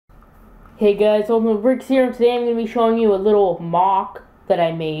Hey guys, Ultimate Bricks here, and today I'm going to be showing you a little MOC that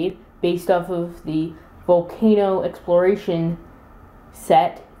I made based off of the Volcano Exploration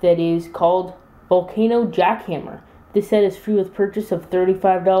set that is called Volcano Jackhammer. This set is free with purchase of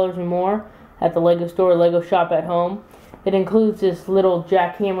 $35 or more at the LEGO store or LEGO shop at home. It includes this little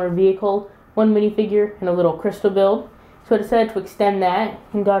jackhammer vehicle, one minifigure, and a little crystal build. So I decided to extend that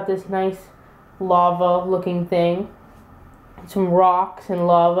and got this nice lava looking thing. Some rocks and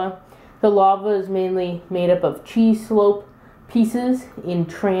lava. The lava is mainly made up of cheese slope pieces in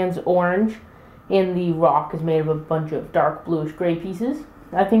trans orange, and the rock is made of a bunch of dark bluish gray pieces.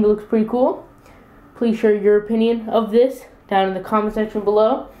 I think it looks pretty cool. Please share your opinion of this down in the comment section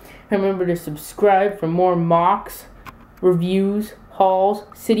below. Remember to subscribe for more MOCs, reviews, hauls,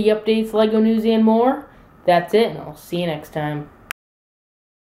 city updates, LEGO news, and more. That's it, and I'll see you next time.